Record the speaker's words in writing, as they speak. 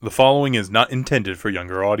The following is not intended for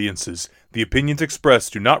younger audiences. The opinions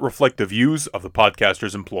expressed do not reflect the views of the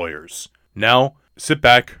podcaster's employers. Now, sit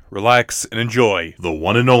back, relax, and enjoy the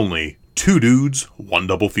one and only Two Dudes, One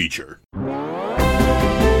Double Feature.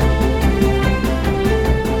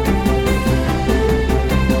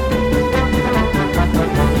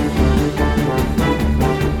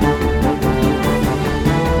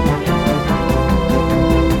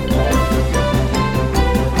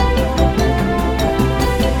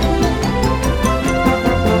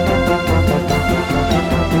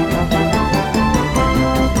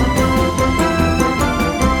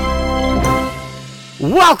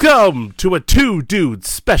 Welcome to a Two Dudes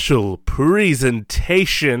special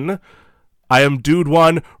presentation. I am Dude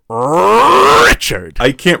One, Richard.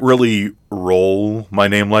 I can't really roll my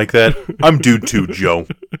name like that. I'm Dude Two, Joe.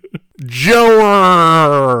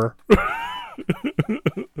 Joer.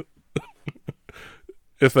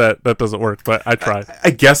 If that doesn't work, but I try. I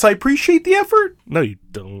guess I appreciate the effort. No, you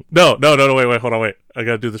don't. No, wait, hold on, wait. I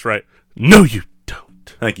gotta do this right. No, you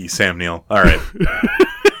don't. Thank you, Sam Neill. All right.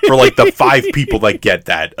 For like the 5 people that get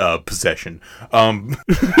that possession.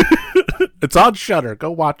 It's on Shudder. Go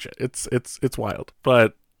watch it. It's wild.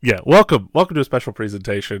 But yeah, welcome to a special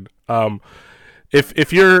presentation.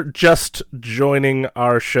 If you're just joining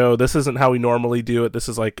our show, this isn't how we normally do it. This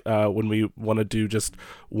is like when we want to do just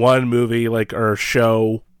one movie, like, or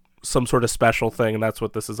show some sort of special thing, and that's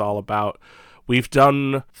what this is all about. We've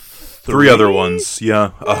done 3 other ones, yeah,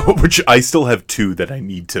 which I still have 2 that I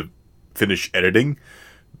need to finish editing.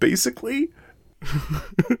 Basically,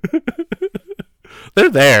 they're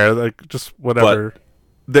there, like, just whatever.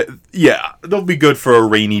 Yeah, they'll be good for a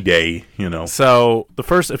rainy day, you know. So the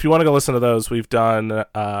first, if you want to go listen to those, we've done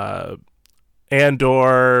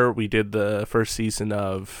Andor. We did the first season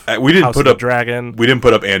of we didn't House put of up the Dragon. We didn't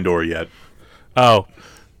put up Andor yet. Oh,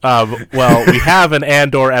 well, we have an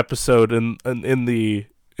Andor episode in the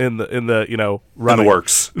running. In the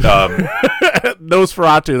works.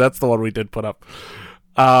 Nosferatu, that's the one we did put up.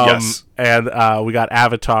 Yes. And we got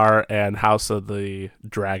Avatar and House of the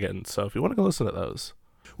Dragon. So if you want to go listen to those.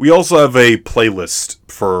 We also have a playlist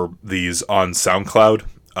for these on SoundCloud.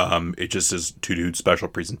 It just is Two Dudes Special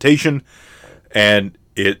Presentation. And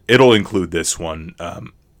it'll include this one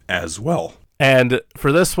as well. And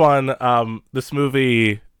for this one, this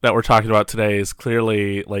movie that we're talking about today is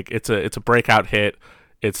clearly, like, it's a breakout hit.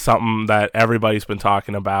 It's something that everybody's been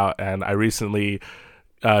talking about, and I recently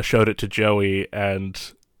showed it to Joey, and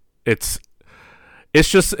it's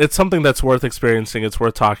something that's worth experiencing. It's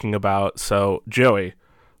worth talking about. So, Joey,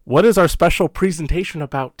 what is our special presentation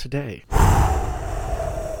about today?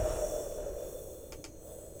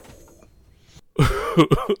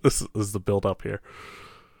 This is the build up here.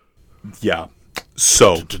 Yeah.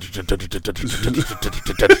 So.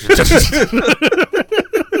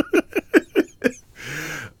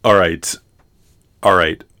 All right.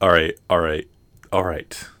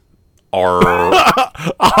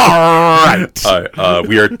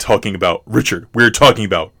 We are talking about Richard. We are talking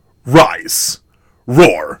about Rise,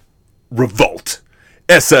 Roar, Revolt,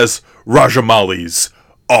 SS Rajamali's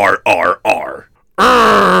RRR.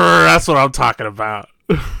 That's what I'm talking about.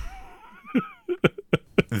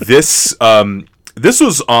 This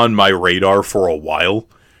was on my radar for a while.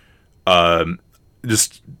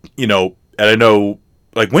 Just, you know, and I know,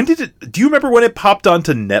 like, do you remember when it popped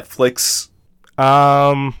onto Netflix?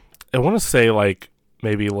 I want to say, like,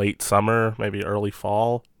 maybe late summer, maybe early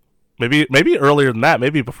fall, maybe earlier than that,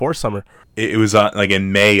 maybe before summer. It was on, like,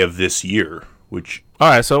 in May of this year, which...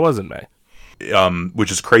 Alright, so it was in May.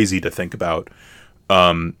 Which is crazy to think about.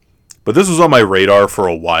 But this was on my radar for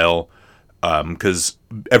a while, because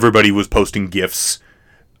everybody was posting GIFs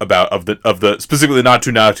of the specifically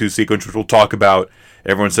Naatu sequence, which we'll talk about.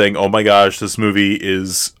 Everyone's saying, "Oh my gosh, this movie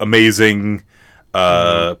is amazing."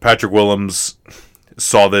 Patrick Willems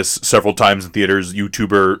saw this several times in theaters.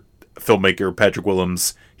 YouTuber, filmmaker Patrick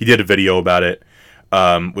Willems, he did a video about it,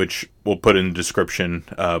 which we'll put in the description.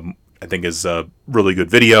 I think is a really good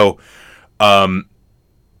video.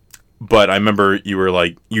 But I remember you were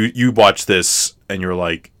like, you watched this and you were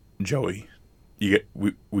like, Joey, we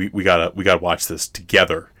gotta watch this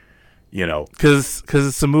together, you know, because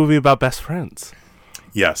it's a movie about best friends.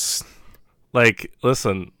 Yes. Like,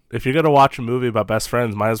 listen, if you're gonna watch a movie about best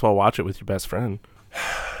friends, might as well watch it with your best friend.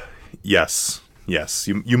 Yes.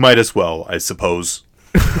 You might as well, I suppose.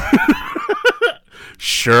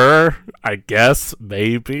 Sure, I guess,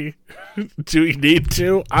 maybe. Do we need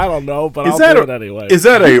to? I don't know, but I'll do it anyway. Is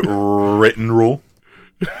that a written rule?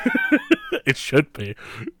 It should be.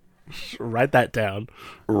 Write that down.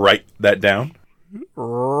 Write that down?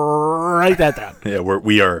 Write that down. Yeah,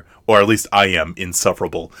 we are, or at least I am,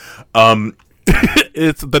 insufferable.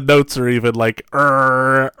 It's the notes are even like.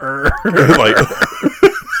 Like,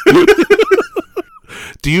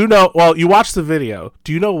 Do you know? Well, you watched the video.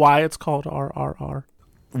 Do you know why it's called RRR?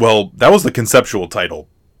 well, that was the conceptual title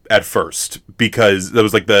at first, because that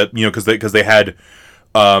was like because they had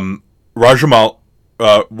Rajamal.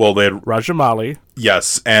 Well, they had Rajamali.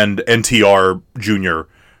 yes, and NTR Jr.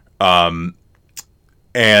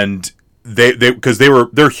 And they because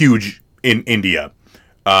they're huge in India.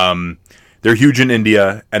 They're huge in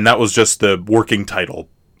India, and that was just the working title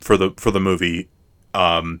for the movie.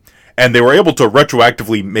 And they were able to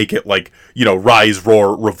retroactively make it like, Rise,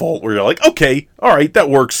 Roar, Revolt, where you're like, okay, all right, that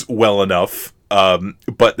works well enough.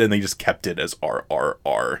 But then they just kept it as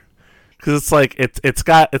RRR. Because it's like it's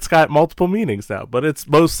got multiple meanings now, but it's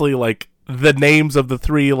mostly like the names of the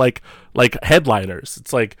three like headliners.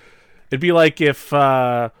 It's like it'd be like if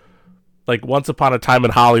like Once Upon a Time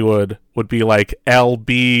in Hollywood would be like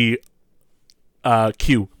LB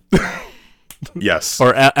Q Yes.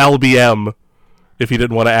 or LBM if you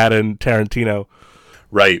didn't want to add in Tarantino.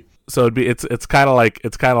 Right. So it's kind of like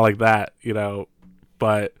that,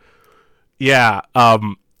 But yeah,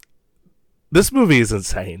 this movie is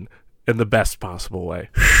insane in the best possible way.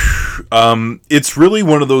 It's really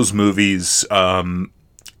one of those movies, our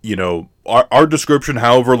description,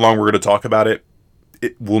 however long we're going to talk about it,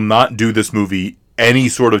 it will not do this movie any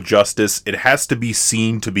sort of justice. It has to be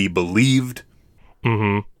seen to be believed.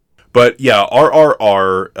 Mm-hmm. But yeah,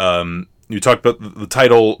 RRR, you talked about the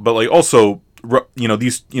title, but like also,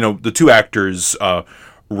 these, the two actors,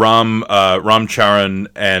 Ram Charan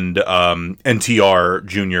and NTR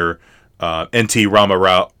Jr., NT Rama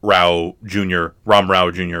Rao Jr., Ram Rao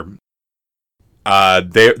Jr.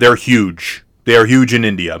 They're huge. They are huge in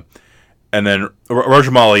India. And then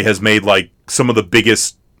Rajamouli has made like some of the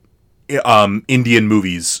biggest Indian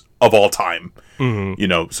movies of all time.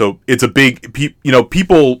 Mm-hmm. So it's a big,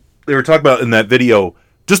 people, they were talking about in that video,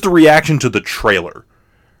 just the reaction to the trailer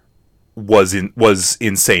was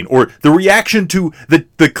insane. Or the reaction to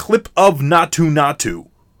the clip of Naatu,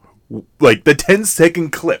 like the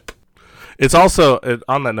 10-second clip. It's also,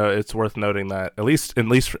 on that note, it's worth noting that at least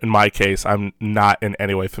in my case, I'm not in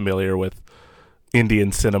any way familiar with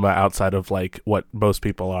Indian cinema outside of like what most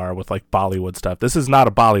people are with like Bollywood stuff. This is not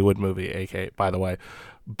a Bollywood movie, AK, by the way.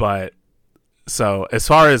 But so as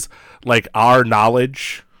far as like our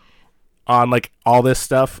knowledge on like all this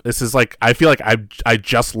stuff, this is like, I feel like I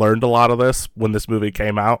just learned a lot of this when this movie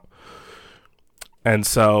came out. And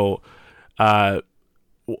so, I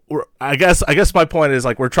guess my point is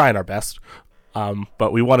like we're trying our best,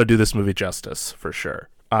 but we want to do this movie justice for sure.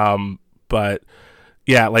 But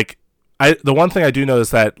yeah, like the one thing I do know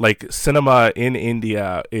is that like cinema in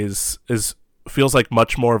India is feels like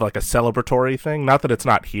much more of like a celebratory thing. Not that it's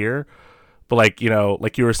not here, but like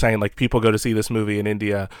like you were saying, like people go to see this movie in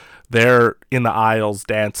India, they're in the aisles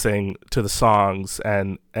dancing to the songs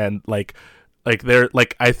and like they're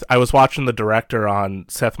like I was watching the director on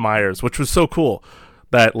Seth Meyers, which was so cool.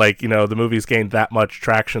 That like the movie's gained that much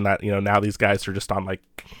traction that now these guys are just on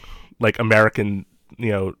like American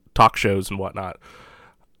talk shows and whatnot.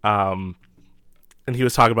 And he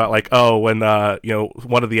was talking about like when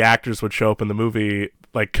one of the actors would show up in the movie,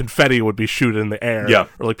 like confetti would be shooting in the air, yeah,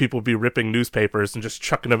 or like people would be ripping newspapers and just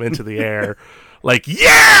chucking them into the air, like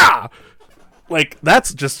yeah, like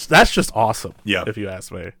that's just awesome. Yeah, if you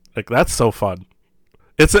ask me, like that's so fun.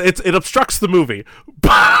 It obstructs the movie,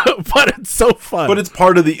 but it's so fun. But it's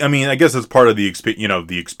part of the. I mean, I guess it's part of the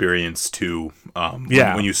the experience too.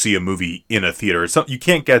 When you see a movie in a theater, you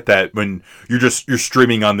can't get that when you're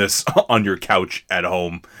streaming on this on your couch at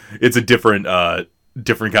home. It's a different kind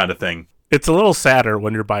of thing. It's a little sadder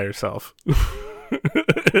when you're by yourself.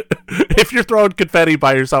 If you're throwing confetti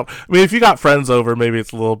by yourself, I mean, if you got friends over, maybe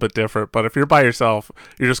it's a little bit different. But if you're by yourself,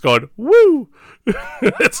 you're just going woo.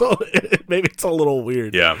 Maybe it's a little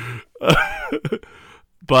weird. Yeah.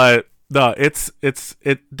 But no, it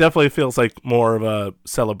definitely feels like more of a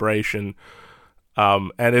celebration,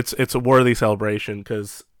 and it's a worthy celebration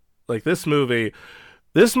because like this movie,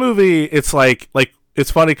 it's like it's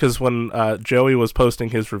funny because when Joey was posting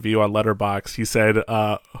his review on Letterboxd, he said,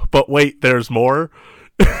 "But wait, there's more,"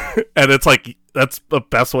 and it's like that's the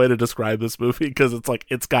best way to describe this movie because it's like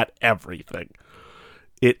it's got everything.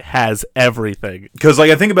 It has everything. Because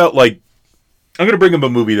like I think about like I'm gonna bring up a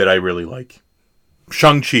movie that I really like,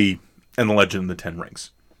 Shang-Chi and the Legend of the Ten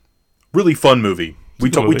Rings. Really fun movie.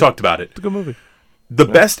 We talked about it. It's a good movie. The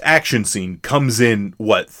best action scene comes in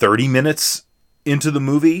 30 minutes into the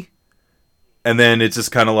movie, and then it's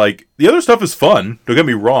just kind of like the other stuff is fun. Don't get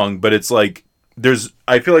me wrong, but it's like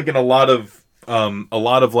I feel like in a lot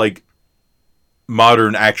of like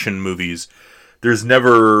modern action movies, there's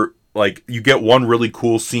never like you get one really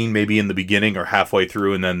cool scene maybe in the beginning or halfway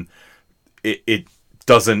through, and then it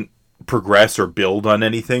doesn't progress or build on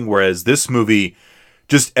anything. Whereas this movie,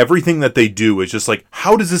 just everything that they do is just like,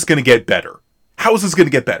 how is this going to get better? How is this going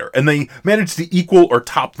to get better? And they manage to equal or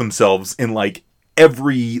top themselves in like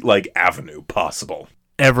every like avenue possible.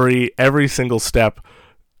 Every single step,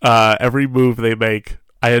 every move they make,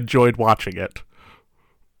 I enjoyed watching it.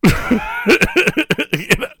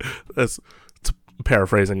 That's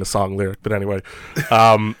paraphrasing a song lyric, but anyway,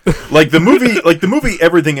 like the movie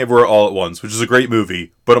Everything Everywhere All at Once, which is a great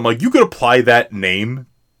movie, but I'm like, you could apply that name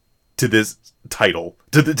to this title,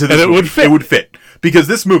 to this movie. It would fit because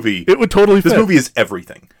this movie, it would totally fit. This movie is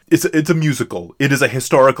everything. It's a musical. It is a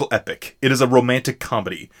historical epic. It is a romantic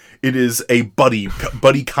comedy. It is a buddy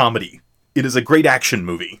comedy. It is a great action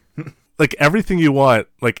movie. Like everything you want,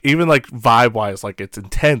 like even like vibe wise, like it's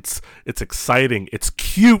intense, it's exciting, it's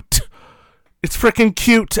cute. It's freaking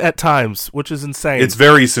cute at times, which is insane. It's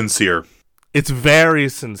very sincere. It's very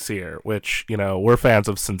sincere, which, you know, we're fans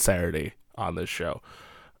of sincerity on this show.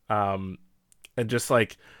 And just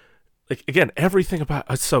like again, everything about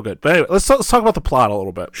it's so good. But anyway, let's talk about the plot a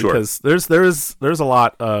little bit, sure. Because there's a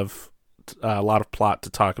lot of plot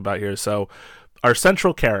to talk about here. So our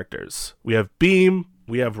central characters, we have Bheem,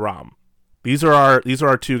 we have Ram. These are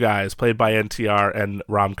our two guys played by NTR and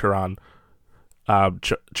Ram Charan.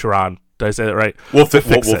 Charan. Did I say that right? We'll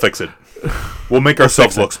fix it. We'll make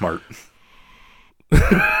ourselves look smart.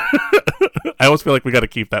 I almost feel like we got to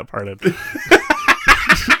keep that part in.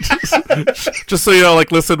 Just so you know,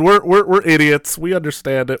 like, listen, we're idiots. We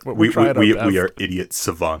understand it. But we are idiot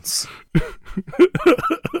savants.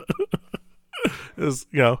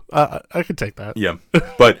 I could take that. Yeah,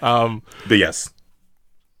 but yes.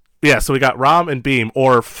 Yeah, so we got Ram and Bheem,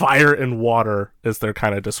 or fire and water, as they're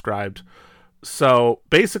kind of described. So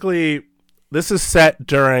basically, this is set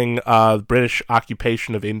during British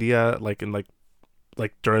occupation of India, like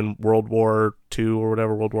during World War II or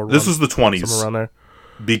whatever, World War I. This was the 20s. Somewhere around there.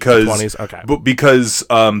 Because, 20s, okay. Because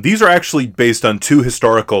these are actually based on two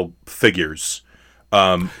historical figures.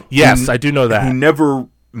 Yes, I do know that. Who never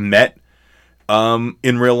met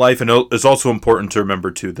in real life. And it's also important to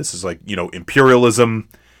remember, too, this is like, you know, imperialism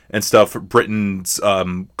and stuff, Britain's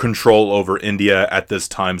control over India at this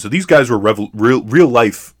time. So these guys were real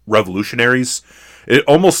life revolutionaries.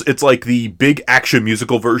 It's like the big action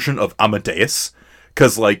musical version of Amadeus,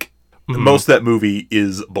 because like most of that movie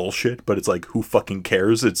is bullshit, but it's like, who fucking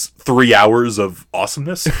cares? It's 3 hours of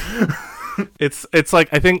awesomeness. It's like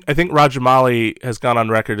I think Rajamouli has gone on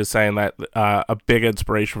record as saying that a big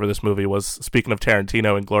inspiration for this movie was, speaking of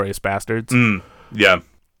Tarantino, and Inglourious Basterds. Yeah.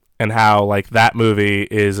 And how like that movie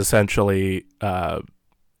is essentially a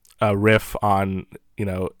riff on, you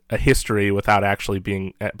know, a history without actually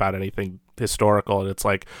being about anything historical. And it's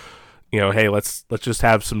like, you know, hey, let's just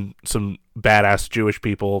have some badass Jewish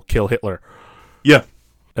people kill Hitler. Yeah,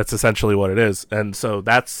 that's essentially what it is. And so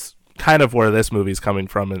that's kind of where this movie's coming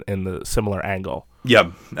from in the similar angle.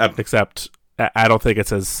 Yeah, except I don't think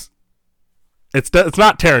it's as. It's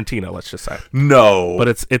not Tarantino, let's just say. No, but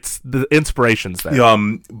it's the inspiration's there.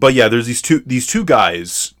 But yeah, there's these two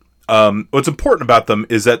guys. What's important about them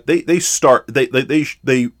is that they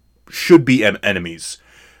should be enemies.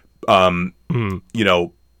 You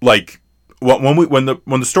know, like when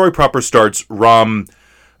the story proper starts, Ram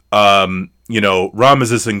is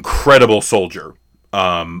this incredible soldier.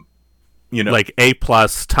 You know, like A+,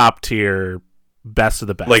 top tier, best of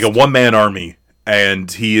the best, like a one-man army.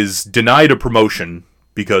 And he is denied a promotion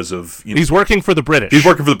because of... he's working for the British. He's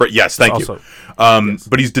working for the British. Yes, thank you. Yes.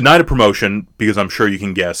 But he's denied a promotion because I'm sure you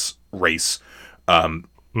can guess race. You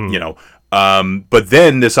know. But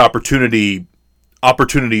then this opportunity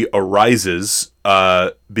arises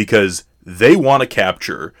because they want to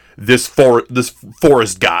capture this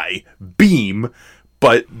forest guy, Bheem,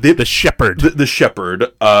 but the shepherd. The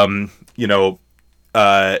shepherd, you know...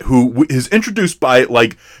 who is introduced by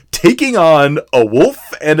like taking on a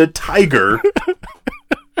wolf and a tiger.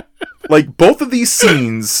 Like both of these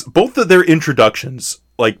scenes, both of their introductions,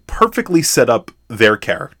 like perfectly set up their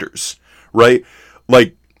characters, right?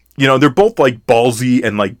 Like, you know, they're both like ballsy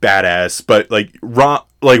and like badass, but like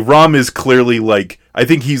Ram is clearly like, I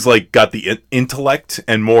think he's like got the intellect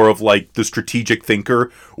and more of like the strategic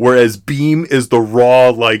thinker, whereas Bheem is the raw,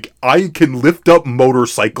 like, I can lift up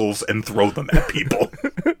motorcycles and throw them at people.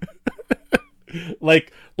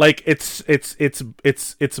 like it's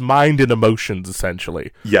mind and emotions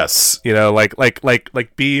essentially. Yes. You know,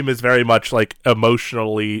 like Beam is very much like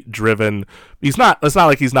emotionally driven. It's not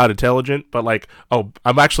like he's not intelligent, but like, oh,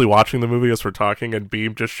 I'm actually watching the movie as we're talking, and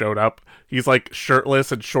Beam just showed up. He's like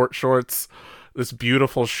shirtless and short shorts. This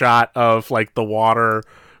beautiful shot of like the water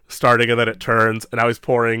starting, and then it turns, and now he's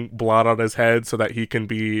pouring blood on his head so that he can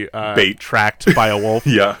be tracked by a wolf.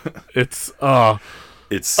 Yeah. It's just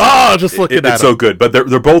looking at it's so good, but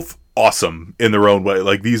they're both awesome in their own way.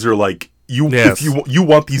 Like, these are like, if you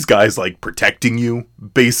want these guys like protecting you,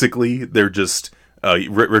 basically. They're just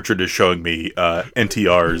Richard is showing me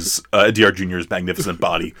NTR Jr.'s magnificent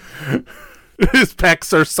body. His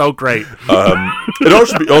pecs are so great.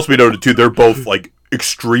 It also be noted too, they're both like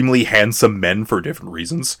extremely handsome men for different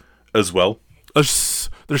reasons as well.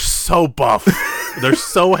 They're so buff. They're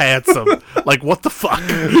so handsome. Like, what the fuck?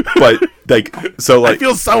 But like, so like, I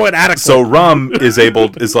feel so inadequate. So Ram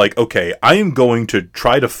is like, okay, I am going to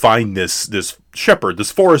try to find this shepherd,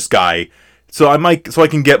 this forest guy, so I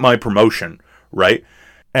can get my promotion, right?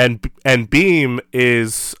 And Beam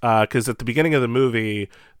is because at the beginning of the movie,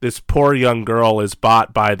 this poor young girl is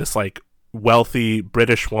bought by this like wealthy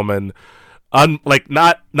British woman,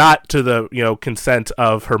 not to the consent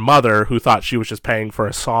of her mother, who thought she was just paying for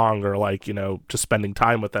a song or like just spending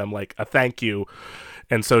time with them, like a thank you.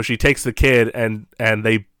 And so she takes the kid and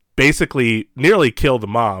they basically nearly kill the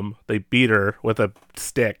mom. They beat her with a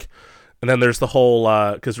stick. And then there's the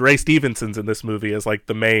whole, because Ray Stevenson's in this movie as like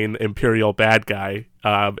the main Imperial bad guy.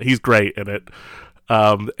 He's great in it.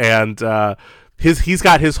 And he's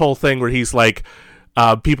got his whole thing where he's like,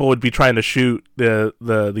 people would be trying to shoot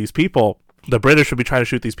these people. The British would be trying to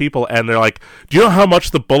shoot these people, and they're like, do you know how much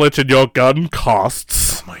the bullet in your gun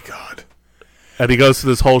costs? Oh my god. And he goes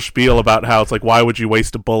through this whole spiel about how it's like, why would you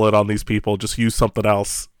waste a bullet on these people? Just use something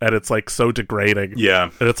else. And it's like so degrading. Yeah.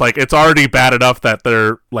 And it's like, it's already bad enough that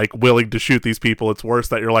they're like willing to shoot these people. It's worse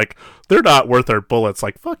that you're like, they're not worth their bullets.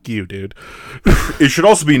 Like, fuck you, dude. It should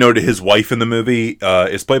also be noted his wife in the movie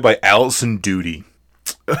is played by Alison Doody,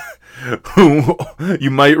 who you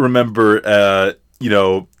might remember, as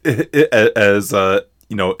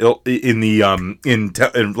in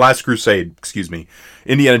Last Crusade,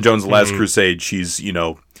 Indiana Jones' Last Crusade. She's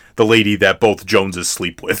the lady that both Joneses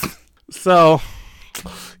sleep with. So,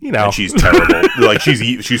 and she's terrible. Like,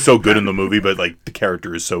 she's so good in the movie, but like the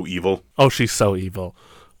character is so evil. Oh, she's so evil.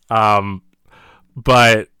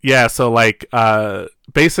 But yeah, so like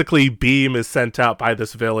basically Beam is sent out by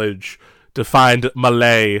this village to find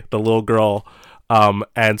Malay, the little girl.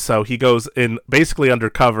 And so he goes in basically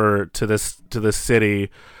undercover to this city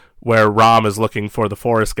where Ram is looking for the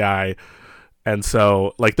forest guy. And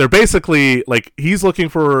so like they're basically like he's looking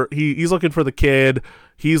for the kid,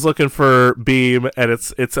 he's looking for Beam, and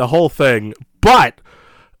it's a whole thing. But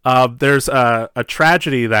there's a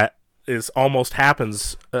tragedy that almost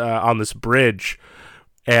happens on this bridge,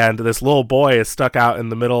 and this little boy is stuck out in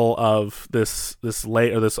the middle of this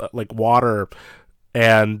lake, or this like water,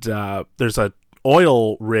 and there's a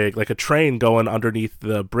oil rig, like a train going underneath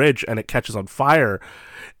the bridge, and it catches on fire.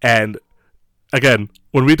 And again,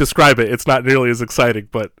 when we describe it, it's not nearly as exciting,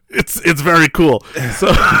 but it's very cool. So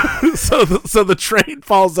the train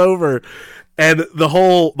falls over, and the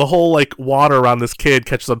whole like water around this kid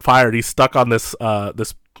catches on fire, and he's stuck on this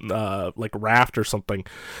like raft or something,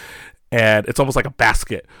 and it's almost like a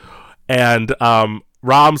basket. And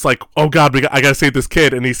Ram's like, oh god, I gotta save this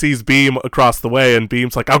kid, and he sees Beam across the way, and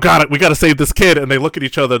Beam's like, oh god, we gotta save this kid. And they look at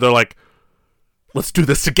each other, they're like, let's do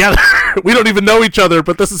this together. We don't even know each other,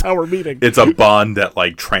 but this is how we're meeting. It's a bond that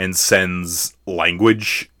like transcends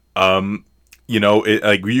language. Like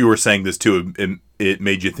you were saying this too, it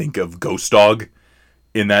made you think of Ghost Dog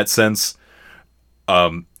in that sense,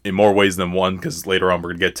 in more ways than one, because later on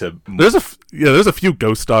we're gonna get to there's a few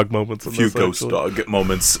Ghost Dog moments.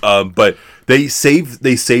 But they save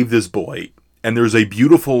this boy, and there's a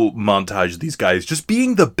beautiful montage of these guys just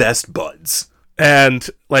being the best buds. And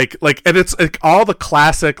and it's like all the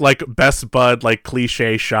classic like best bud like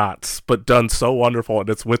cliche shots, but done so wonderful. And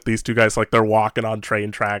it's with these two guys, like they're walking on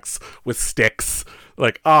train tracks with sticks,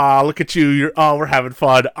 like, look at you, we're having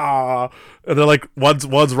fun, and they're like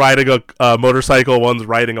one's riding a motorcycle, one's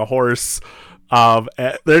riding a horse. And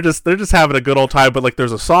they're just having a good old time. But like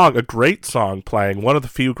there's a great song playing, one of the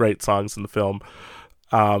few great songs in the film,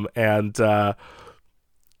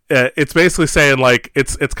 it's basically saying like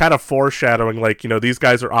it's kind of foreshadowing, like, these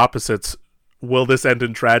guys are opposites. Will this end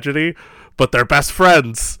in tragedy? But they're best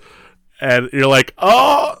friends, and you're like,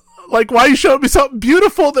 oh, like, why are you showing me something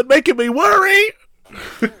beautiful that making me worry?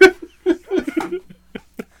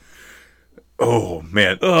 Oh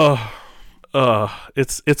man.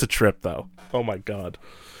 It's a trip though. Oh my god.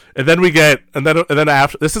 And then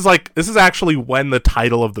after this is actually when the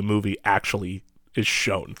title of the movie actually is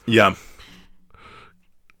shown. Yeah.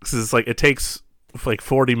 This is like, it takes like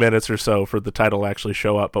 40 minutes or so for the title to actually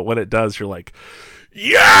show up, but when it does, you're like,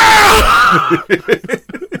 yeah.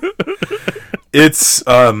 It's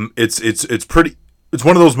pretty. It's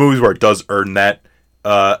one of those movies where it does earn that.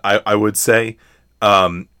 I would say,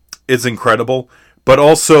 it's incredible. But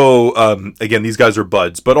also, again, these guys are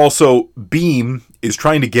buds. But also, Beam is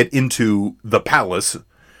trying to get into the palace,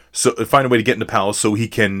 so find a way to get into the palace so he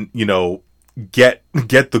can, get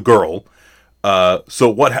the girl. So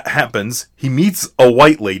what happens? He meets a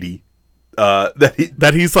white lady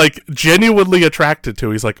that he's like genuinely attracted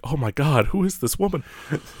to. He's like, oh my god, who is this woman?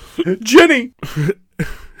 Jenny.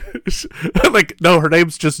 Like, no, her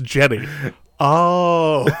name's just Jenny.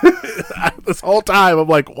 Oh, this whole time I'm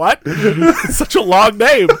like, what? It's such a long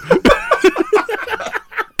name.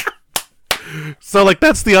 So like,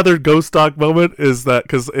 that's the other Ghost Dog moment, is that,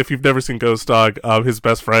 because if you've never seen Ghost Dog, his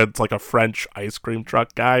best friend's like a French ice cream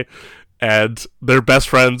truck guy, and they're best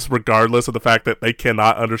friends regardless of the fact that they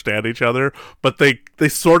cannot understand each other, but they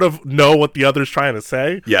sort of know what the other's trying to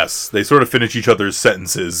say. Yes, they sort of finish each other's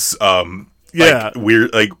sentences. Yeah,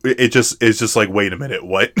 weird. Like, it's just like, wait a minute,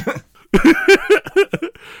 what?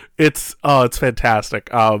 It's fantastic.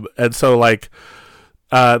 And so like,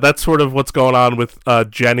 that's sort of what's going on with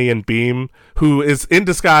Jenny and Beam, who is in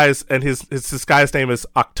disguise, and his disguise name is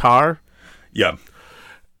Akhtar. Yeah,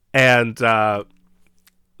 and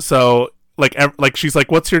so like she's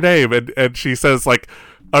like, what's your name? And she says like,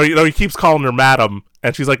 oh, he keeps calling her Madam.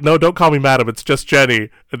 And she's like, no, don't call me Madam. It's just Jenny.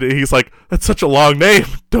 And he's like, that's such a long name.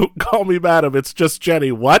 Don't call me Madam. It's just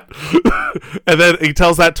Jenny. What? And then he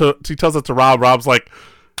tells that to Rob. Rob's like,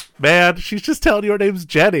 man, she's just telling you her name's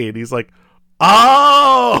Jenny. And he's like,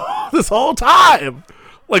 oh, this whole time.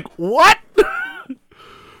 Like, what?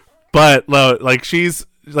 But like, she's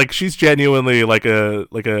genuinely like a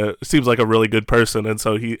seems like a really good person. And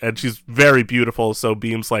so she's very beautiful. So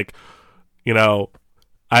Beam's like,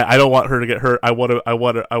 I don't want her to get hurt. I want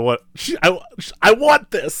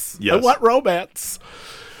this. Yes. I want romance.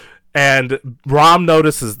 And Rom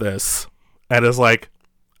notices this and is like,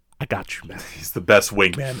 I got you, man. He's the best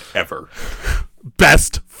wingman ever.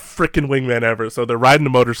 Best freaking wingman ever. So they're riding a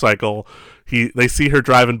motorcycle. They see her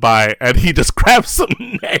driving by, and he just grabs some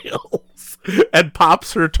nails and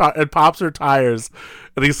pops her tires.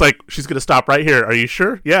 And he's like, she's gonna stop right here. Are you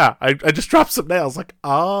sure? Yeah. I just dropped some nails. Like,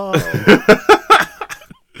 oh.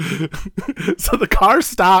 So the car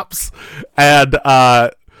stops, and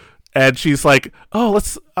she's like, "Oh,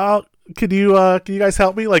 let's. Can you guys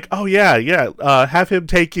help me?" Like, "Oh yeah. Have him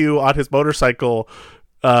take you on his motorcycle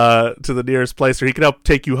to the nearest place, or he can help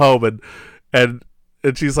take you home." And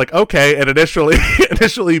she's like, "Okay." And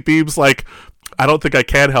initially, Beam's like, "I don't think I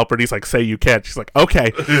can help her." And he's like, "Say you can." She's like,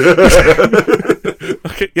 "Okay,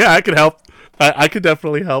 okay, yeah, I can help. I can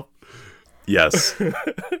definitely help." Yes.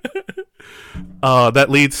 That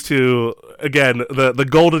leads to, again, the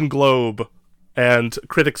Golden Globe and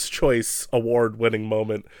Critics' Choice award-winning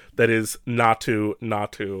moment that is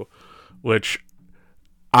Naatu, which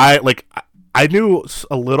I knew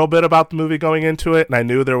a little bit about the movie going into it, and I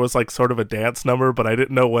knew there was like sort of a dance number, but I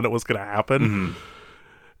didn't know when it was going to happen.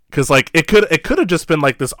 Because like it could have just been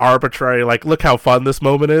like this arbitrary, like, look how fun this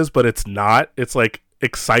moment is, but it's not. It's like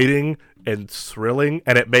exciting and thrilling,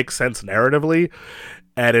 and it makes sense narratively.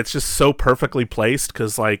 And it's just so perfectly placed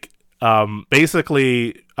because, like,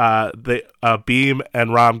 basically, Beam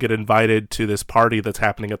and Rom get invited to this party that's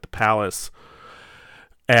happening at the palace,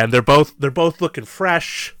 and they're both looking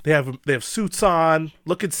fresh. They have suits on,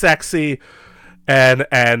 looking sexy, and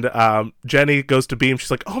Jenny goes to Beam.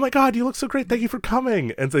 She's like, "Oh my god, you look so great! Thank you for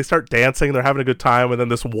coming." And they start dancing. They're having a good time, and then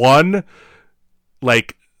this one,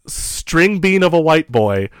 like, string bean of a white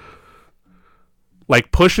boy,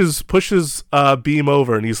 like, pushes Beam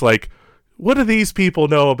over, and he's like, what do these people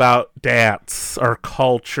know about dance or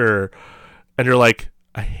culture? And you're like,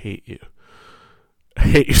 I hate you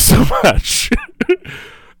so much.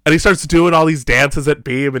 And he starts doing all these dances at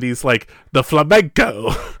Beam, and he's like, the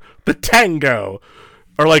flamenco, the tango,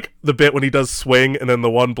 or like the bit when he does swing, and then the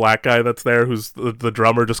one black guy that's there, who's the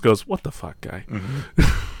drummer, just goes, what the fuck, guy?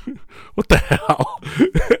 What the hell?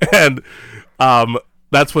 And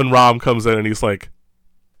that's when Rom comes in, and he's like,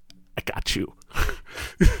 I got you.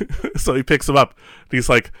 So he picks him up. And he's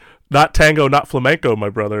like, not tango, not flamenco, my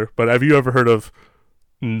brother, but have you ever heard of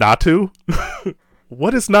Naatu?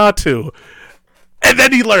 What is Naatu? And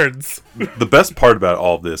then he learns. The best part about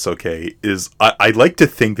all of this, okay, is I like to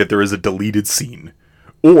think that there is a deleted scene,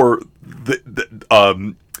 or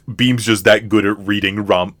Beam's just that good at reading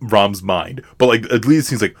Rom's mind. But like at least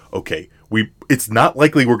he's like, okay, it's not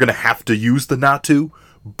likely we're gonna have to use the Natu,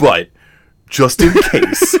 but just in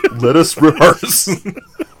case, let us rehearse.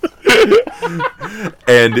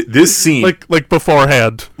 And this scene, like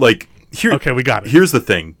beforehand, like here, okay, we got it. Here's the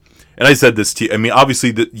thing, and I said this to you. I mean,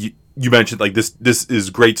 obviously, that you mentioned like this is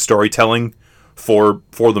great storytelling for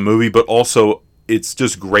the movie, but also it's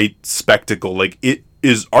just great spectacle. Like it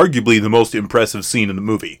is arguably the most impressive scene in the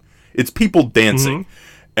movie. It's people dancing,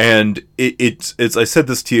 and it's I said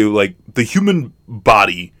this to you, like the human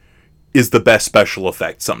body is the best special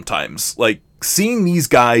effect sometimes. Like seeing these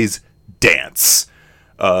guys dance.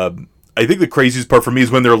 I think the craziest part for me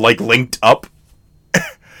is when they're like linked up,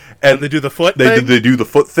 and they do the foot. They do the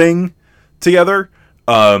foot thing together.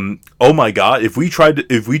 Oh my god! If we tried to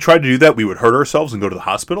do that, we would hurt ourselves and go to the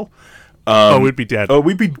hospital. We'd be dead.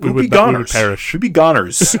 We'd be goners. We would perish. We'd be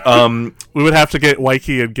goners. We would have to get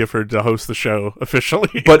Waikiki and Gifford to host the show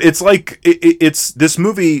officially. But it's like it's this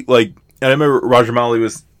movie. Like, and I remember Roger Malley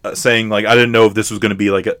was saying like I didn't know if this was going to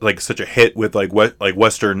be like such a hit with like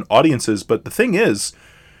Western audiences. But the thing is,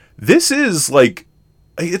 this is like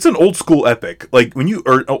it's an old school epic. Like when you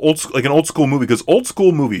or an old school movie, because old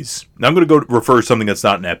school movies. Now I'm going to go refer to something that's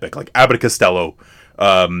not an epic, like Abbott and Costello,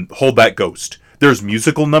 Hold That Ghost. There's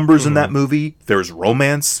musical numbers in that movie. There's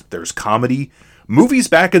romance. There's comedy. Movies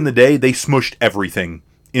back in the day, they smushed everything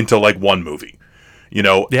into like one movie, you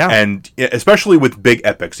know? Yeah. And especially with big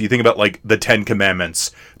epics, you think about like the Ten Commandments.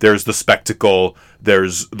 There's the spectacle.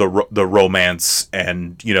 There's the romance,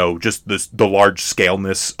 and you know, just the large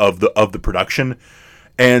scaleness of the production.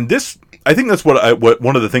 And this, I think that's what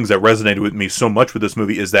one of the things that resonated with me so much with this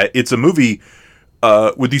movie is that it's a movie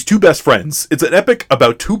with these two best friends. It's an epic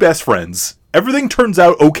about two best friends. Everything turns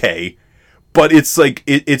out okay, but it's like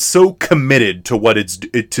it's so committed to what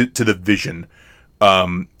to the vision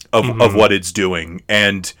of what it's doing,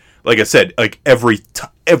 and like I said, like every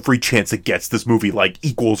chance it gets, this movie like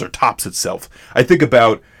equals or tops itself. I think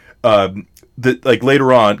about like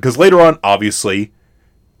later on, because later on, obviously,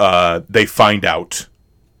 they find out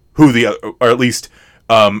who or at least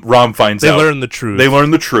Rom finds out. They learn the truth. They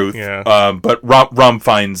learn the truth. Yeah. But Rom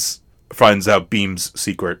finds out Beam's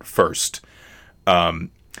secret first. So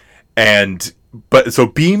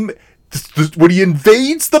Beam, when he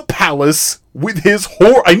invades the palace with his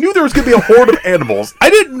horde, I knew there was going to be a horde of animals. I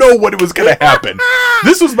didn't know what it was going to happen.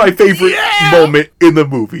 This was my favorite moment in the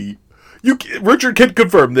movie. Richard can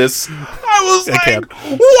confirm this. I was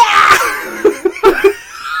wow!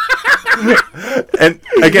 And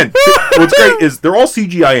again, what's great is they're all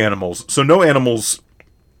CGI animals, so no animals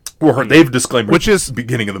were hurt. They have a disclaimer, which is the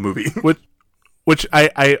beginning of the movie. Which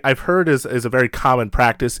I've heard is a very common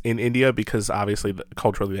practice in India, because obviously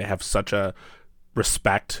culturally they have such a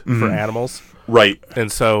respect for animals. Right.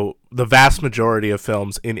 And so the vast majority of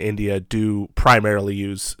films in India do primarily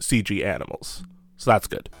use CG animals. So that's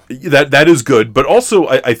good. That is good, but also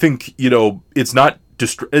I think, you know, it's not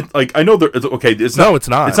like I know it's okay. It's not. No, it's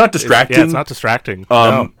not. It's not distracting. It's not distracting.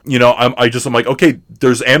 No. You know, I'm like, okay,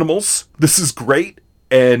 there's animals. This is great.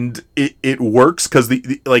 And it works because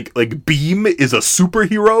the like Beam is a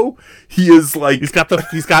superhero. He is like he's got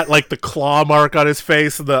like the claw mark on his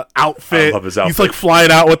face and the outfit. I love his outfit. He's like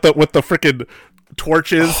flying out with the freaking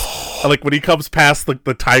torches. And like when he comes past the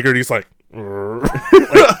tiger, and he's like, yeah.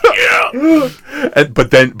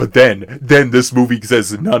 But then this movie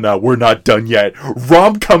says, no, we're not done yet.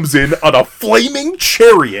 Rom comes in on a flaming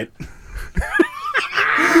chariot.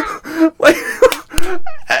 Like.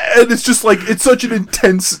 And it's just like, it's such an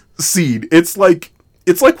intense scene. It's like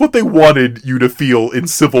what they wanted you to feel in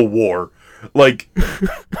Civil War. Like,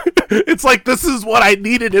 it's like, this is what I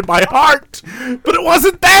needed in my heart, but it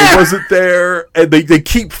wasn't there. It wasn't there, and they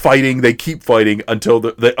keep fighting. They keep fighting until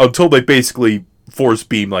they basically force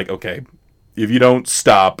Beam, like, okay, if you don't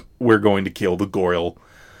stop, we're going to kill the Goyle.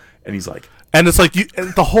 And he's like. And it's like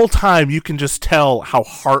the whole time you can just tell how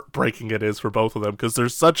heartbreaking it is for both of them, because they're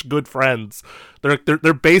such good friends.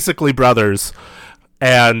 They're basically brothers,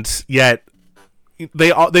 and yet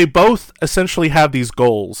they both essentially have these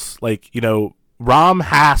goals. Like, you know, Rom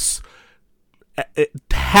has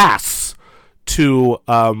to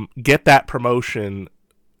get that promotion,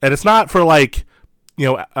 and it's not for like,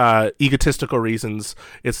 you know, egotistical reasons.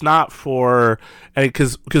 It's not for,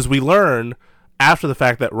 because we learn after the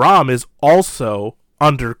fact that Rom is also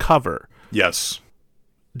undercover. Yes.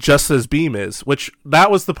 Just as Beam is, which that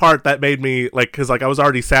was the part that made me like, because like I was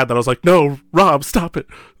already sad that I was like, no, Rom, stop it.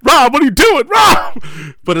 Rom, what are you doing, Rom?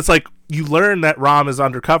 But it's like, you learn that Rom is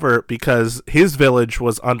undercover because his village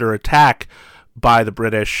was under attack by the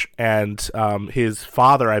British, and his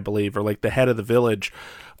father, I believe, or like the head of the village,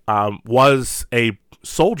 was a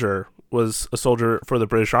soldier for the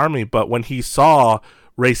British Army, but when he saw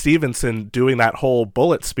Ray Stevenson doing that whole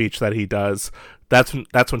bullet speech that he does, that's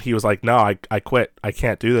when he was like, no, I quit. I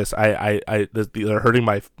can't do this. They're hurting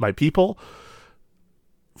my people.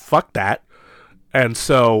 Fuck that. And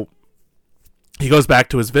so he goes back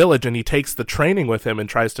to his village and he takes the training with him and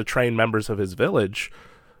tries to train members of his village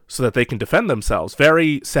so that they can defend themselves.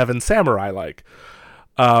 Very Seven Samurai like.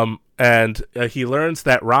 And he learns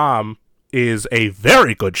that Ram is a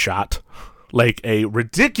very good shot, like a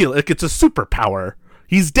ridiculous, like it's a superpower.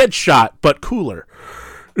 He's dead shot, but cooler.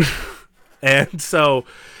 And so,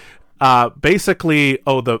 basically,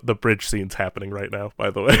 the bridge scene's happening right now, by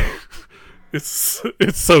the way. it's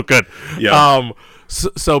so good. Yeah.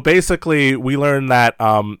 So basically, we learn that,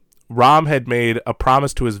 Ram had made a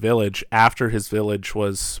promise to his village after his village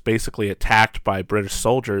was basically attacked by British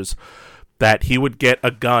soldiers, that he would get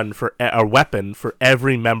a weapon for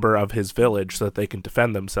every member of his village so that they can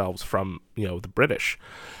defend themselves from, the British.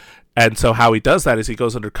 And so how he does that is he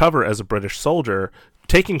goes undercover as a British soldier,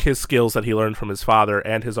 taking his skills that he learned from his father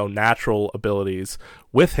and his own natural abilities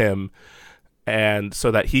with him, and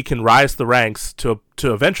so that he can rise the ranks to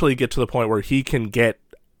eventually get to the point where he can get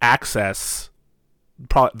access,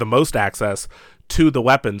 probably the most access, to the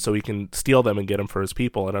weapons so he can steal them and get them for his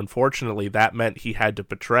people. And unfortunately, that meant he had to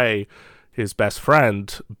betray his best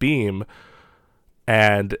friend Beam,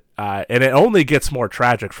 and it only gets more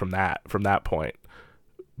tragic from that point,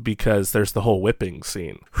 because there's the whole whipping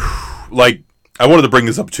scene. Like, I wanted to bring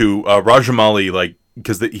this up too. Rajamali, like,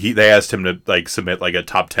 because they asked him to like submit like a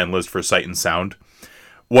top 10 list for Sight and Sound.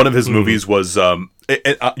 One of his movies was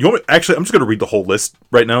actually, I'm just gonna read the whole list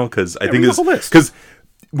right now because I think this, because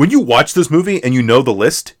when you watch this movie and you know the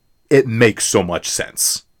list, it makes so much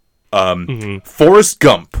sense. Forrest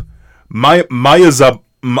Gump, Maya Bazaar,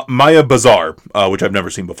 which I've never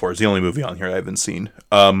seen before. It's the only movie on here I haven't seen.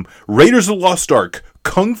 Raiders of the Lost Ark,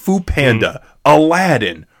 Kung Fu Panda,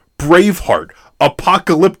 Aladdin, Braveheart,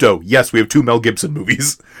 Apocalypto. Yes, we have 2 Mel Gibson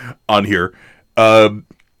movies on here.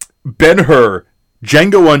 Ben-Hur,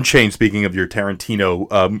 Django Unchained, speaking of your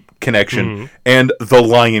Tarantino connection, and The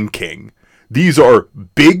Lion King. These are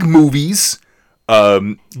big movies.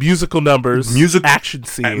 Musical numbers, action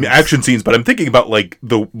scenes. But I'm thinking about like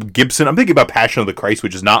the Gibson. I'm thinking about Passion of the Christ,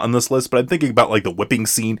 which is not on this list. But I'm thinking about like the whipping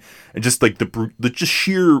scene and just like the just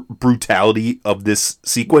sheer brutality of this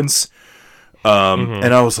sequence.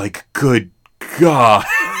 And I was like, good God,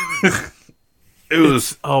 it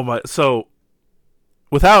was So,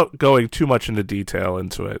 without going too much into detail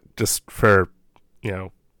into it, just for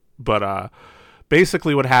but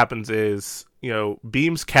basically what happens is,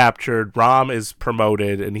 Beam's captured, Ram is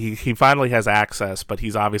promoted, and he finally has access, but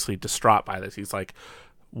he's obviously distraught by this. He's like,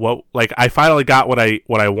 "What? Like, I finally got what I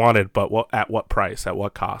wanted, but at what price? At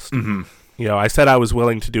what cost? I said I was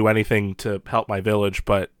willing to do anything to help my village,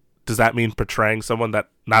 but does that mean betraying someone that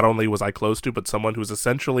not only was I close to, but someone who's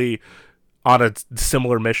essentially on a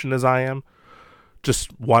similar mission as I am,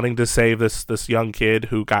 just wanting to save this young kid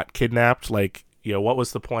who got kidnapped? Like, what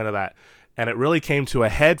was the point of that?" And it really came to a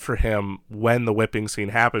head for him when the whipping scene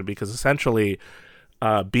happened, because essentially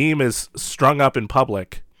Beam is strung up in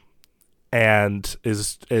public and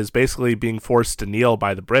is basically being forced to kneel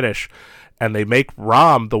by the British, and they make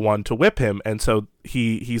Ram the one to whip him. And so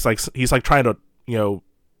he's like trying to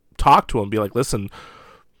talk to him, be like, "Listen,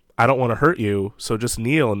 I don't want to hurt you, so just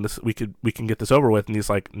kneel and we can get this over with." And he's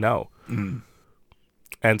like, "No."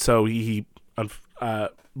 And so he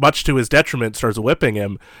much to his detriment, starts whipping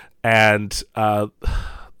him. And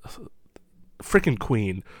freaking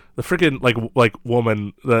Queen, the freaking like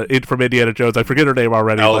woman, from Indiana Jones, I forget her name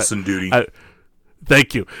already. Alison Doody.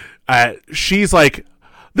 Thank you. She's like,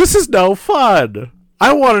 "This is no fun.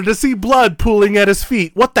 I wanted to see blood pooling at his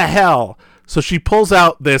feet. What the hell?" So she pulls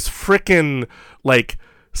out this freaking like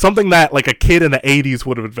something that like a kid in the 80s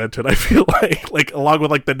would have invented, I feel like along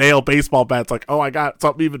with like the nail baseball bats, like, oh, I got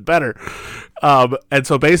something even better. And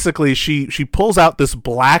so basically she pulls out this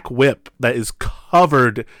black whip that is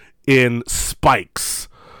covered in spikes.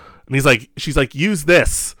 And she's like, "Use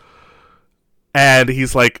this." And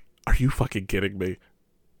he's like, "Are you fucking kidding me?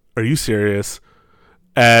 Are you serious?"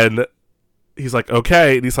 And he's like,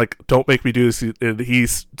 "Okay." And he's like, "Don't make me do this." And he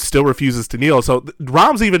still refuses to kneel. So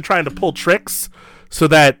Ram's even trying to pull tricks so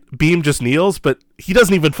that Beam just kneels, but he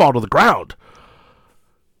doesn't even fall to the ground.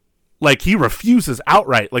 Like, he refuses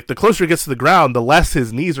outright. Like, the closer he gets to the ground, the less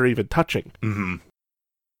his knees are even touching.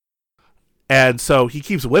 And so he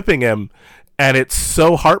keeps whipping him, and it's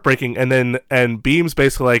so heartbreaking. And Beam's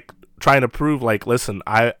basically like trying to prove, like, "Listen,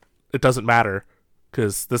 it doesn't matter.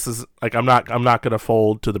 because this is like I'm not gonna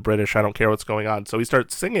fold to the British. I don't care what's going on. So he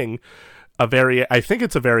starts singing I think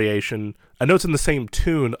it's a variation. I know it's in the same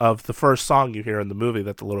tune of the first song you hear in the movie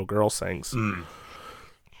that the little girl sings.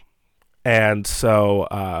 And so,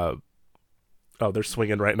 they're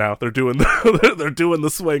swinging right now. They're doing they're doing the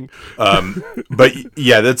swing. But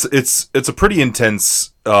yeah, it's a pretty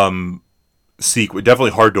intense sequence.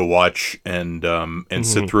 Definitely hard to watch and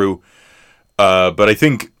sit through. But I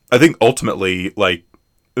think ultimately, like,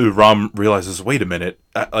 Ram realizes, wait a minute,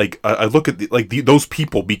 I look at those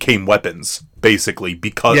people became weapons basically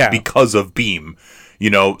because of Beam,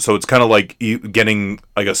 so it's kind of like getting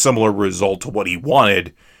like a similar result to what he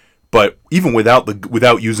wanted, but even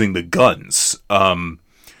without using the guns,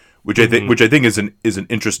 which I think is an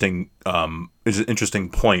interesting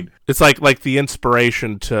point. It's like the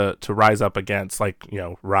inspiration to rise up against,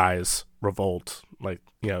 rise, revolt,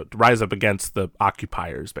 rise up against the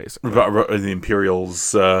occupiers, basically. The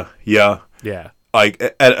Imperials, yeah.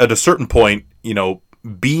 Like at a certain point,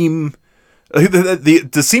 Beam,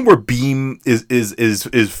 the scene where Beam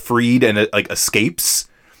is freed and it escapes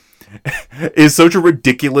is such a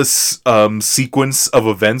ridiculous sequence of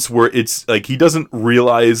events where it's like he doesn't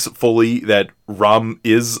realize fully that Ram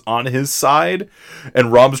is on his side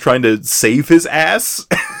and Ram's trying to save his ass.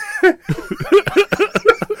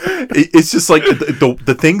 It's just like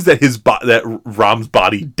the things that that Ram's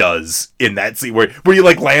body does in that scene where he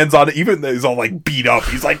lands on it, even though he's all beat up.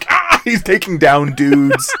 He's he's taking down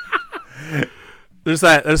dudes. There's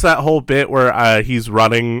that whole bit where he's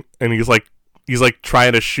running and he's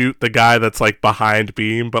trying to shoot the guy that's behind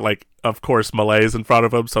Beam, but of course Malay's in front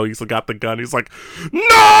of him, so he's got the gun. He's like, no.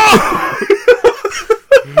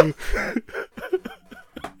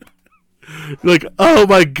 Oh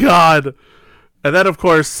my god. And then, of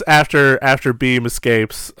course, after Beam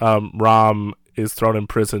escapes, Ram is thrown in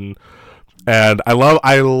prison, and I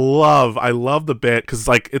love the bit because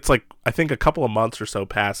it's I think a couple of months or so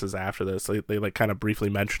passes after this. They kind of briefly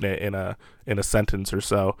mention it in a sentence or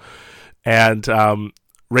so, and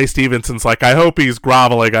Ray Stevenson's like, I hope he's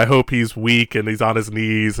groveling, I hope he's weak, and he's on his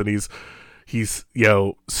knees, and he's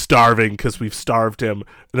starving because we've starved him.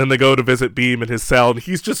 And then they go to visit Beam in his cell, and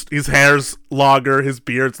his hair's longer, his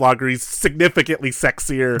beard's longer, he's significantly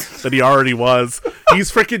sexier than he already was. He's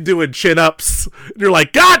freaking doing chin-ups, and you're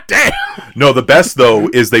like, god damn. No, the best though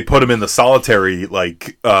is they put him in the solitary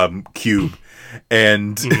cube,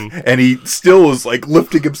 and he still is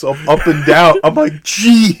lifting himself up and down. I'm like,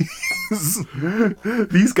 jeez,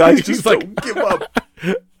 these guys just don't give up.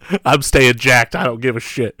 I'm staying jacked. I don't give a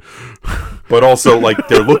shit. But also,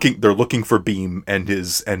 they're looking for Beam and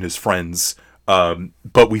his friends.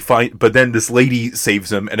 But then this lady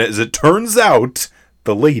saves him, and as it turns out,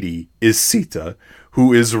 the lady is Sita,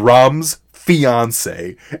 who is Ram's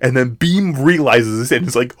fiance. And then Beam realizes this and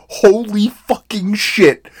is like, "Holy fucking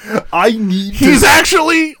shit! He's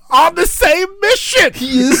actually on the same mission.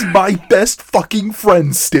 He is my best fucking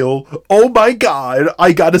friend still. Oh my god!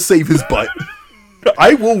 I gotta save his butt."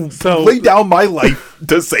 I will lay down my life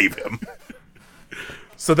to save him.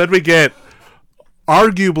 So then we get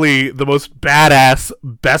arguably the most badass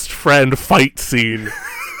best friend fight scene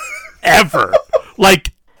ever.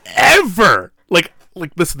 Ever.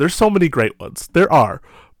 Listen, there's so many great ones. There are.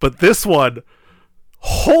 But this one,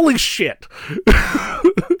 holy shit.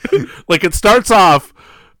 It starts off,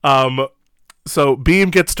 so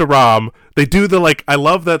Beam gets to Ram. They do I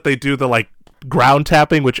love that they do the ground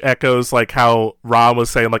tapping, which echoes how Ram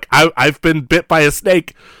was saying I've been bit by a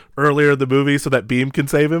snake earlier in the movie so that Beam can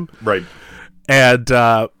save him, right? And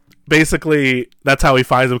basically that's how he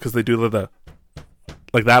finds him, because they do the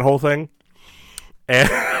that whole thing,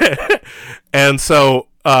 and so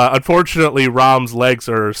unfortunately Ram's legs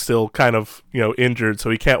are still kind of injured,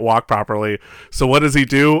 so he can't walk properly. So what does he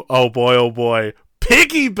do? Oh boy,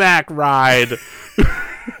 piggyback ride.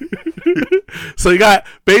 So you got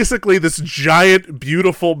basically this giant,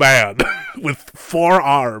 beautiful man with 4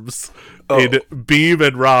 arms in Beam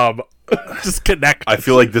and Ram just connect. I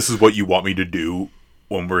feel like this is what you want me to do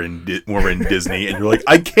when we're in Disney, and you're like,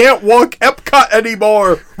 I can't walk Epcot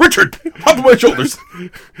anymore. Richard, hop on my shoulders.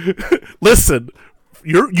 Listen,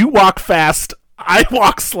 you walk fast. I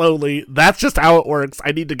walk slowly. That's just how it works.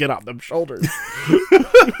 I need to get on them shoulders.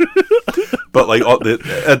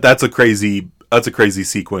 But that's a crazy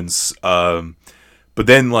sequence. But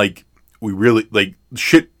then we really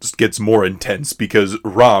shit gets more intense because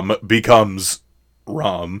Ram becomes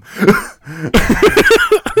Ram.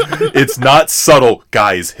 It's not subtle,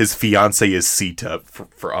 guys. His fiance is Sita.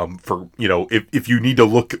 If you need to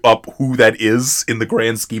look up who that is in the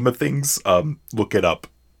grand scheme of things, look it up.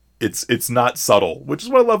 It's not subtle, which is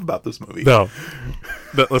what I love about this movie. No.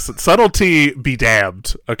 Listen, subtlety be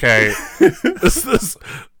damned, okay?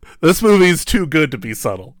 This movie's too good to be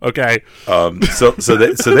subtle, okay? So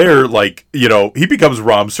they're like, you know, he becomes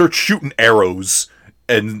Rom, starts shooting arrows,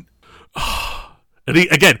 and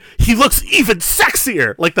he looks even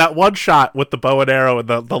sexier. Like that one shot with the bow and arrow and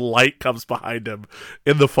the light comes behind him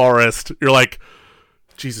in the forest. You're like,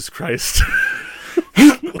 Jesus Christ.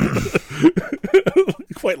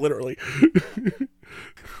 Quite literally.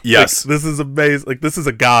 Yes. Like, this is amazing. Like, this is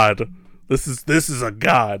a god. This is a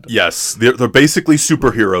god. Yes. They're basically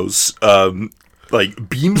superheroes. Like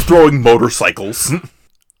beam throwing motorcycles.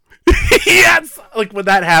 Yes. Like when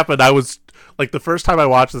that happened, I was like, the first time I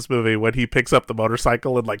watched this movie, when he picks up the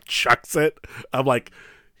motorcycle and like chucks it, I'm like,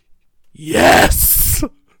 yes.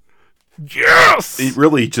 Yes. It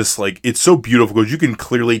really just like, it's so beautiful because you can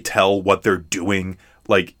clearly tell what they're doing.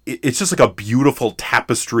 Like it's just like a beautiful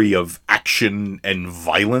tapestry of action and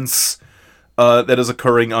violence that is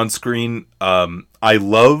occurring on screen. I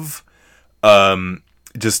love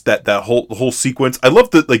just that whole sequence. I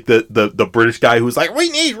love the British guy who's like, we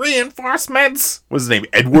need reinforcements. What's his name?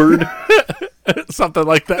 Edward? Something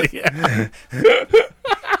like that, yeah.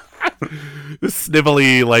 This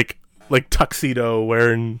snivelly like tuxedo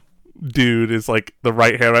wearing dude is like the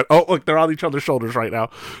right hand. Oh, look, they're on each other's shoulders right now.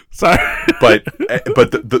 Sorry. but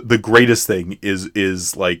the greatest thing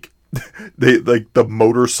is like the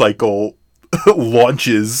motorcycle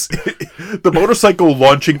launches, the motorcycle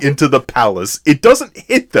launching into the palace. It doesn't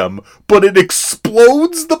hit them, but it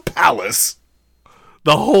explodes the palace.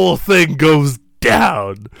 The whole thing goes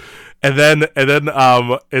down, and then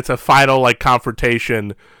it's a final like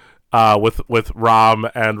confrontation with Rom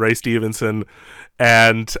and Ray Stevenson,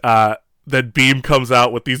 and then Beam comes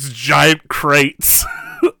out with these giant crates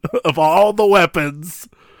of all the weapons.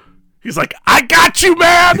 He's like, I got you,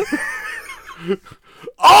 man!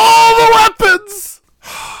 All the weapons!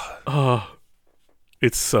 Oh,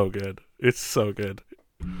 it's so good. It's so good.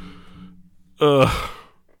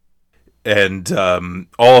 And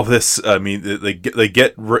all of this, I mean, they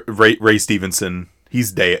get Ray Stevenson.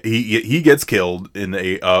 He's dead. He gets killed in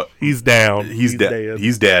a. He's down. He's dead.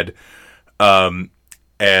 He's dead. And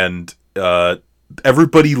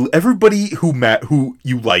everybody who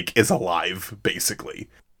you like is alive, basically.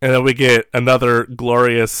 And then we get another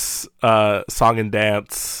glorious song and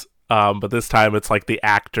dance, but this time it's like the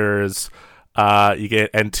actors. You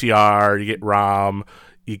get NTR, you get Rom,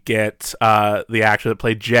 you get the actor that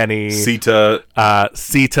played Jenny. Sita.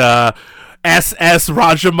 SS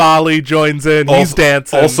Rajamali joins in. He's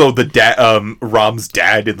dancing. Also, the Rom's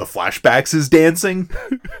dad in the flashbacks is dancing.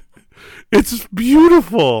 It's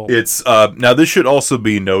beautiful. It's now this should also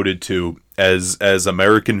be noted too, as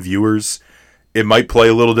American viewers. It might play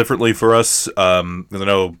a little differently for us, because I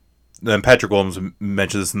know Patrick Williams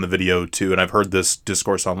mentioned this in the video too, and I've heard this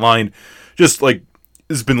discourse online. Just like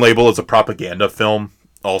it's been labeled as a propaganda film,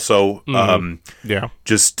 also. Yeah.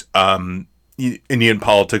 Just Indian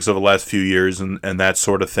politics over the last few years and that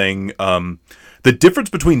sort of thing. The difference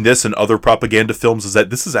between this and other propaganda films is that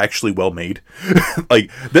this is actually well made. Like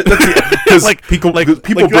because people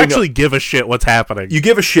you actually give a shit what's happening. You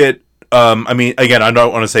give a shit. I mean, again, I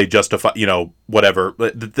don't want to say justify, whatever.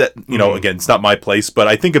 That again, it's not my place. But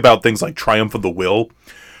I think about things like Triumph of the Will,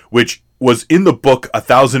 which was in the book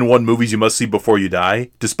 1001 Movies You Must See Before You Die,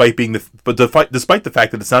 despite the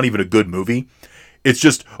fact that it's not even a good movie. It's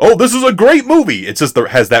just, oh, this is a great movie. It's just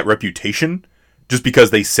has that reputation just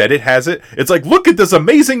because they said it has it. It's like, look at this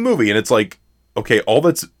amazing movie, and it's like, okay, all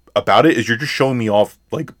that's about it is you're just showing me off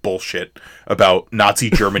like bullshit about Nazi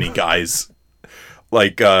Germany guys,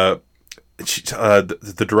 like.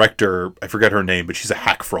 The director, I forget her name, but she's a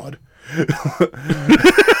hack fraud.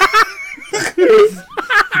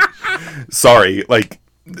 Sorry,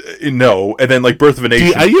 no. And then Birth of a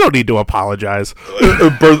Nation. You don't need to apologize.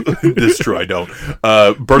 This is true, I don't.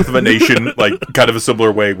 Birth of a Nation, kind of a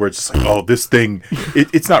similar way, where it's just like, oh, this thing,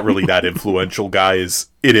 it's not really that influential, guys.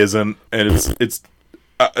 It isn't, and it's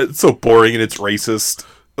so boring and it's racist.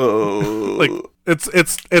 It's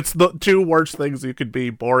the two worst things you could be: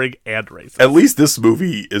 boring and racist. At least this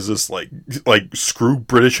movie is just like screw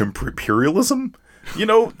British imperialism.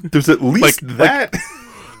 There's at least that.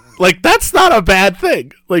 That's not a bad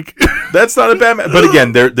thing. That's not a bad. But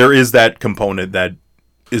again, there is that component that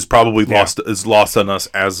is probably lost on us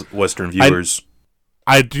as Western viewers.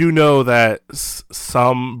 I do know that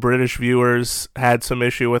some British viewers had some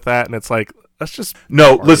issue with that, and it's like. That's just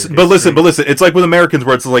listen. It's like with Americans,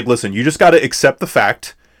 where it's like, listen, you just got to accept the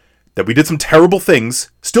fact that we did some terrible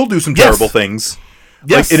things, still do some terrible things.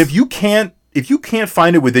 Yes, and if you can't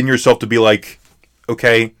find it within yourself to be like,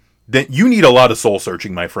 okay, then you need a lot of soul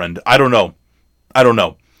searching, my friend. I don't know.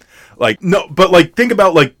 Like, no, but like, think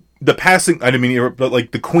about like the passing. I didn't mean, but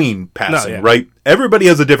like the Queen passing, right? Everybody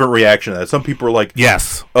has a different reaction to that. Some people are like,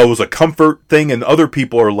 yes, oh, it was a comfort thing, and other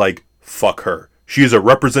people are like, fuck her. She is a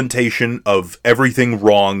representation of everything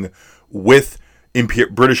wrong with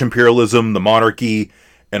British imperialism, the monarchy,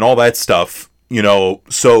 and all that stuff. You know,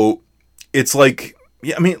 so it's like,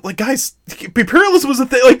 yeah, I mean, like, guys, imperialism was a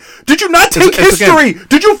thing. Like, did you not take history?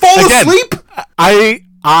 Did you fall asleep?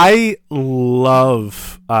 I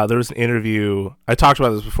love. There was an interview. I talked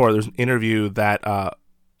about this before. There's an interview that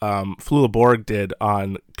Flula Borg did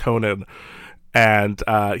on Conan, and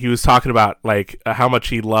he was talking about like how much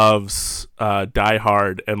he loves Die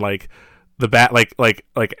Hard, and like the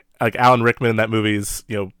like Alan Rickman in that movie is,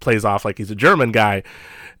 you know, plays off like he's a German guy,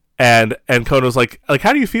 and Conan was like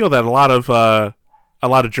how do you feel that a lot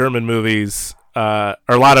of German movies or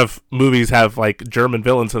a lot of movies have like German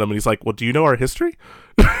villains in them? And he's like, well, do you know our history?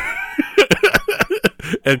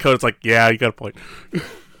 And Conan's like, yeah, you got a point.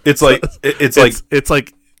 It's like it's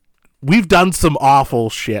like we've done some awful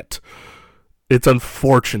shit. It's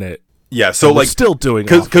unfortunate. Yeah, so like still doing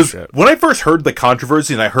because when I first heard the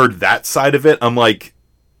controversy and I heard that side of it, I'm like,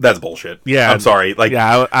 that's bullshit. Yeah, I'm sorry. Like,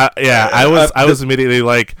 I was immediately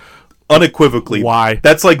like, unequivocally, why?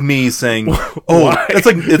 That's like me saying, oh, that's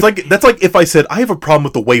like if I said I have a problem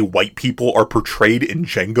with the way white people are portrayed in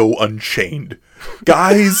Django Unchained.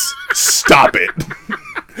 Guys, stop it.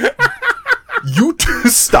 You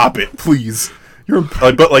stop it, please.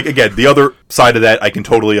 But like, again, the other side of that, I can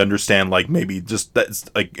totally understand. Like, maybe just that's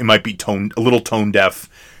like it might be a little tone deaf,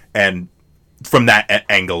 and from that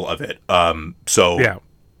angle of it. So yeah.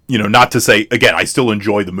 You know, not to say, again, I still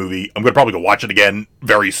enjoy the movie. I'm going to probably go watch it again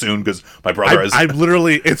very soon because my brother has...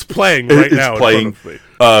 it's playing right now. It's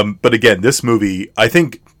playing. But again, this movie, I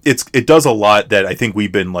think it does a lot that I think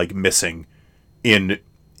we've been, like, missing in...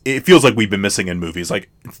 It feels like we've been missing in movies. Like,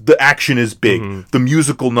 the action is big. Mm-hmm. The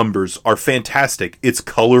musical numbers are fantastic. It's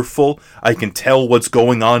colorful. I can tell what's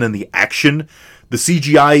going on in the action. The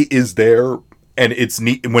CGI is there, and it's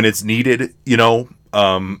when it's needed, you know...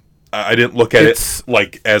 I didn't look at it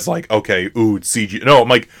like as like, okay, ooh, it's CG. No, I'm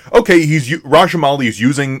like, okay, Rajamali is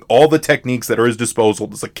using all the techniques that are at his disposal.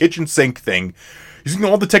 It's a kitchen sink thing. He's using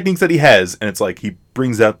all the techniques that he has, and it's like he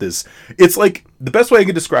brings out this. It's like the best way I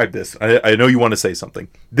can describe this. I know you want to say something.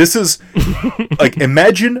 This is like,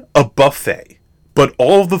 imagine a buffet, but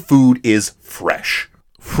all of the food is fresh,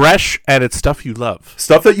 and it's stuff you love.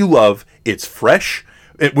 Stuff that you love. It's fresh.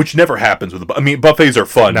 Which never happens with I mean, buffets are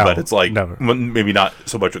fun, but it's like maybe not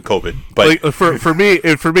so much with COVID. But like, for me,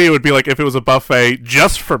 it would be like if it was a buffet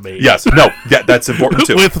just for me. Yes, no, that's important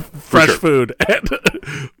too. With fresh food,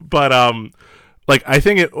 but like I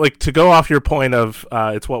think it like to go off your point of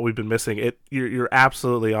it's what we've been missing. You're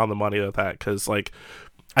absolutely on the money with that because like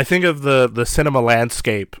I think of the cinema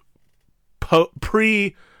landscape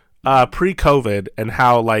pre COVID and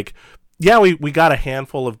how like. Yeah, we got a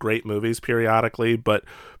handful of great movies periodically, but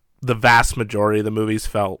the vast majority of the movies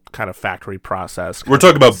felt kind of factory processed. We're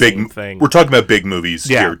talking about We're talking about big movies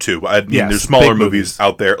here too. I mean, there's smaller movies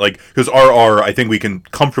out there, like because RR. I think we can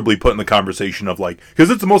comfortably put in the conversation of like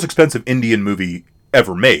because it's the most expensive Indian movie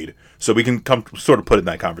ever made, so we can sort of put it in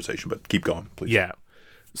that conversation. But keep going, please. Yeah.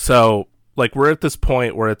 So like we're at this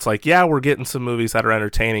point where it's like, yeah, we're getting some movies that are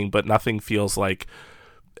entertaining, but nothing feels like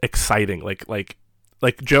exciting.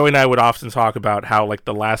 Like Joey and I would often talk about how like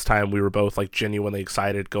the last time we were both like genuinely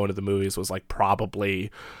excited going to the movies was like probably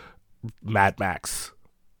Mad Max,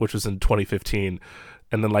 which was in 2015.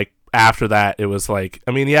 And then like after that it was like,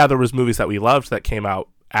 I mean, yeah, there was movies that we loved that came out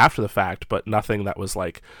after the fact, but nothing that was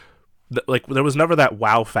like there was never that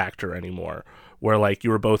wow factor anymore where like you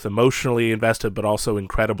were both emotionally invested but also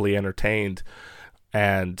incredibly entertained.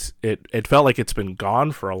 And it felt like it's been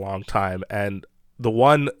gone for a long time. And the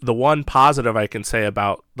one positive I can say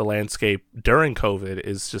about the landscape during COVID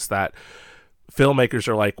is just that filmmakers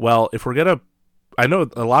are like, well, if we're gonna, I know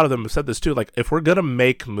a lot of them have said this too, like if we're gonna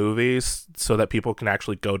make movies so that people can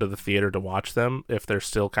actually go to the theater to watch them, if they're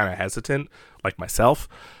still kind of hesitant, like myself,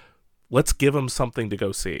 let's give them something to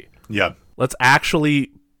go see. Yeah, let's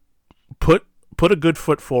actually put a good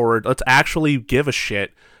foot forward. Let's actually give a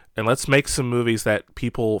shit, and let's make some movies that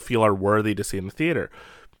people feel are worthy to see in the theater.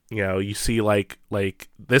 You know, you see like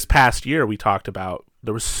this past year we talked about,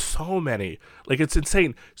 there was so many, like it's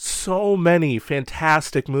insane, so many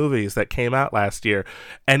fantastic movies that came out last year.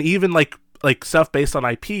 And even like stuff based on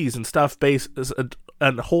IPs and stuff based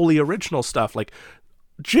and wholly original stuff, like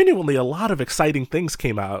genuinely a lot of exciting things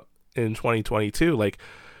came out in 2022. Like,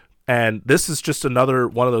 and this is just another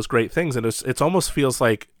one of those great things. And it's almost feels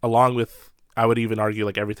like along with I would even argue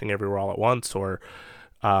like Everything Everywhere All at Once, or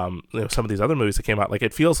some of these other movies that came out. Like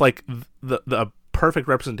it feels like the perfect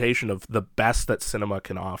representation of the best that cinema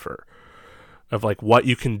can offer, of like what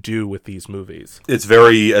you can do with these movies. It's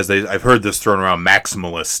very, I've heard this thrown around,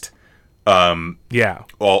 maximalist. Yeah.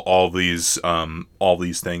 All these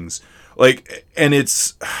things, like, and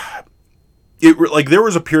like there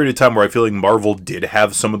was a period of time where I feel like Marvel did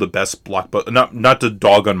have some of the best blockbusters. Not to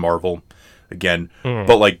dog on Marvel again,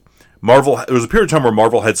 but like Marvel, there was a period of time where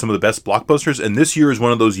Marvel had some of the best blockbusters, and this year is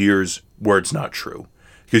one of those years where it's not true,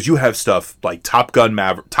 because you have stuff like Top Gun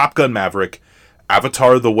Maverick,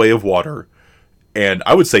 Avatar: The Way of Water, and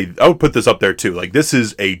I would put this up there too. Like, this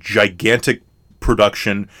is a gigantic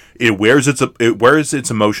production. It wears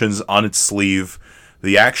its emotions on its sleeve.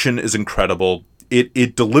 The action is incredible.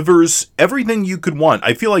 It delivers everything you could want.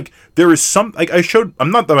 I feel like there is some, like,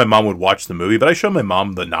 I'm not that my mom would watch the movie, but I showed my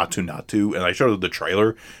mom the Not To, and I showed her the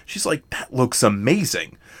trailer. She's like, that looks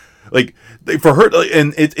amazing. Like, for her,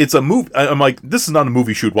 and it's a movie. I'm like, this is not a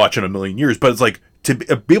movie she would watch in a million years, but it's like, to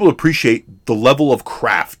be able to appreciate the level of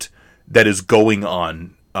craft that is going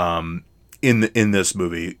on in this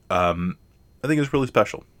movie, I think it's really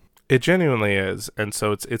special. It genuinely is, and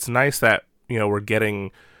so it's nice that we're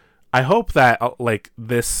getting. I hope that like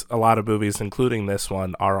this, a lot of movies, including this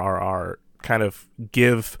one, RRR, kind of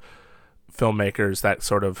give filmmakers that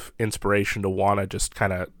sort of inspiration to want to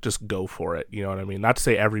just go for it. You know what I mean? Not to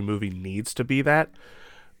say every movie needs to be that,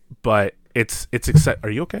 but it's Are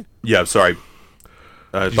you okay? Yeah, sorry.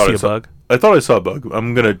 Did you see a bug? I thought I saw a bug.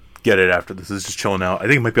 I'm gonna get it after this. It's just chilling out. I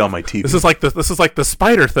think it might be on my TV. This is like the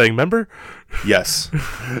spider thing. Remember? Yes.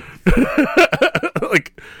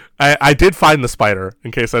 Like, I did find the spider,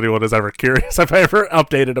 in case anyone is ever curious. If I ever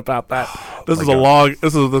updated about that. This is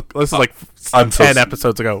like 10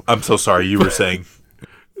 episodes ago. I'm so sorry. You were saying.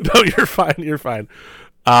 No, you're fine. You're fine.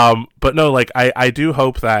 But no, like I do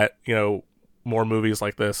hope that more movies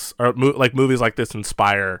like this, or movies like this,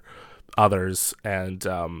 inspire others. And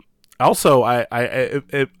also,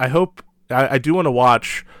 I hope I do want to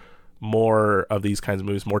watch more of these kinds of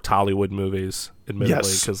movies, more Tollywood movies,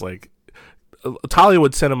 admittedly, because like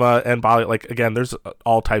Tollywood cinema and Bollywood, like, again, there's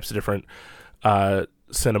all types of different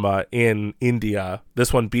cinema in India.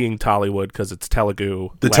 This one being Tollywood because it's Telugu.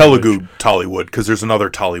 The language. Telugu Tollywood, because there's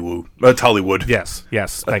another Tollywood.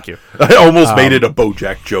 Yes, thank you. I almost made it a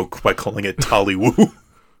BoJack joke by calling it Tollywoo.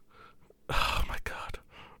 Oh my god.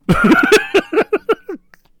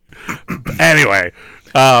 Anyway,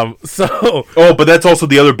 so but that's also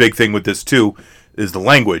the other big thing with this too, is the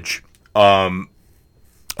language. Oh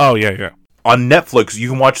yeah. On Netflix, you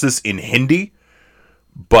can watch this in Hindi,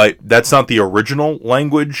 but that's not the original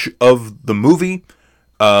language of the movie.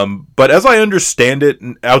 But as I understand it,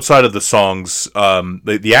 outside of the songs,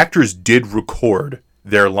 the actors did record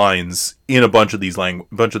their lines in a bunch of these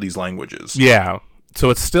languages. Yeah, so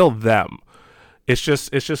it's still them. It's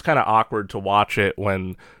just kind of awkward to watch it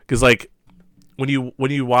because like when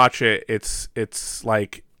you watch it, it's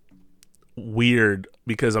like weird,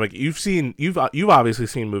 because like you've obviously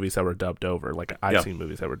seen movies that were dubbed over, like I've seen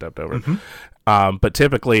movies that were dubbed over, but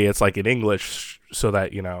typically it's like in English, so that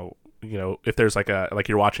if there's like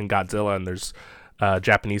you're watching Godzilla and there's a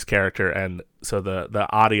Japanese character, and so the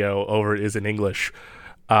audio over is in English.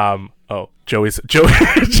 Joey is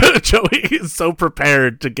so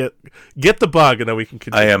prepared to get the bug, and then we can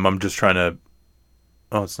continue. I am. I'm just trying to.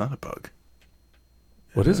 Oh, it's not a bug.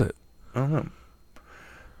 What is it? I don't know.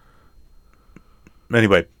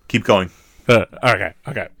 Anyway, keep going. Okay.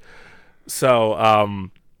 So,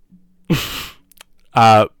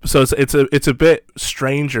 so it's a bit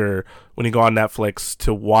stranger when you go on Netflix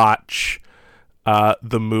to watch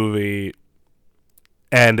the movie,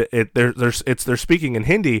 and they're speaking in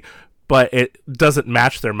Hindi, but it doesn't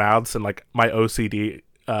match their mouths, and like my OCD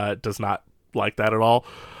does not like that at all.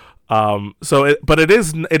 But it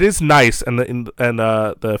is nice, and the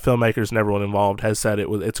filmmakers and everyone involved has said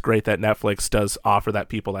it's great that Netflix does offer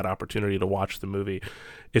people that opportunity to watch the movie.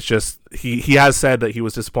 It's just he has said that he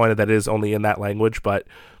was disappointed that it is only in that language, but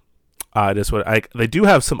they do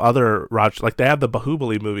have some other like they have the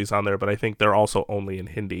Bahubali movies on there, but I think they're also only in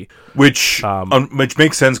Hindi, which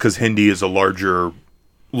makes sense because Hindi is a larger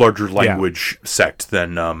language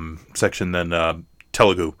section than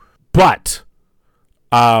Telugu. But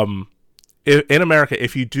in America,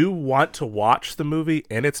 if you do want to watch the movie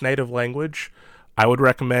in its native language, I would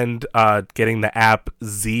recommend getting the app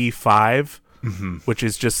Z5, which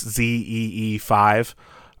is just ZEE5.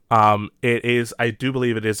 I do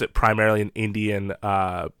believe it is primarily an Indian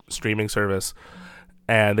streaming service,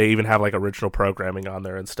 and they even have like original programming on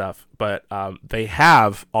there and stuff. But they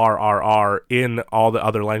have RRR in all the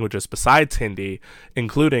other languages besides Hindi,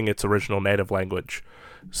 including its original native language.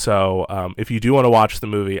 So if you do want to watch the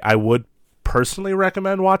movie, I would personally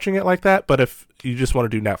recommend watching it like that. But if you just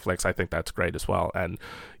want to do Netflix, I think that's great as well, and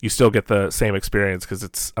you still get the same experience because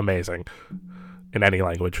it's amazing in any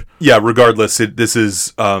language. Yeah, regardless, this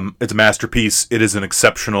is it's a masterpiece. It is an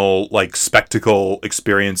exceptional like spectacle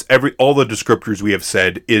experience. All the descriptors we have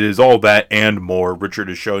said, it is all that and more. Richard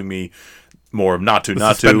is showing me more of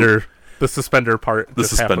the suspender part.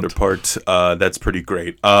 That's pretty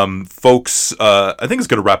great. Folks, I think it's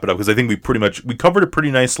going to wrap it up because I think we covered it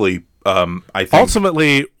pretty nicely. I think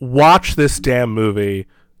ultimately watch this damn movie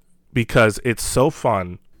because it's so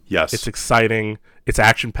fun. Yes, it's exciting. It's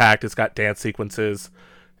action packed. It's got dance sequences,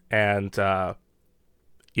 and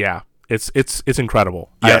it's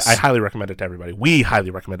incredible. Yes. I highly recommend it to everybody. We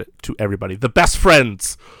highly recommend it to everybody. The best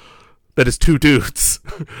friends, that is two dudes,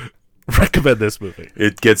 recommend this movie.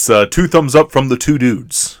 It gets 2 thumbs up from the 2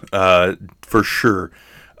 dudes, for sure.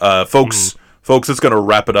 Folks, it's going to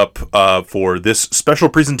wrap it up for this special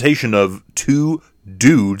presentation of 2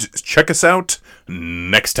 dudes. Check us out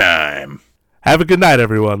next time. Have a good night,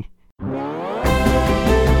 everyone.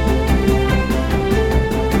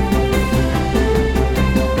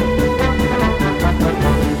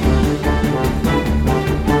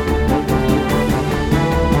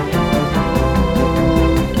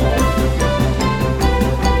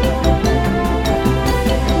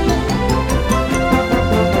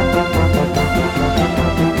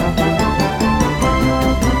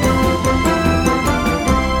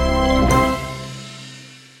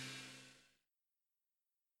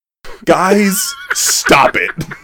 Guys, stop it.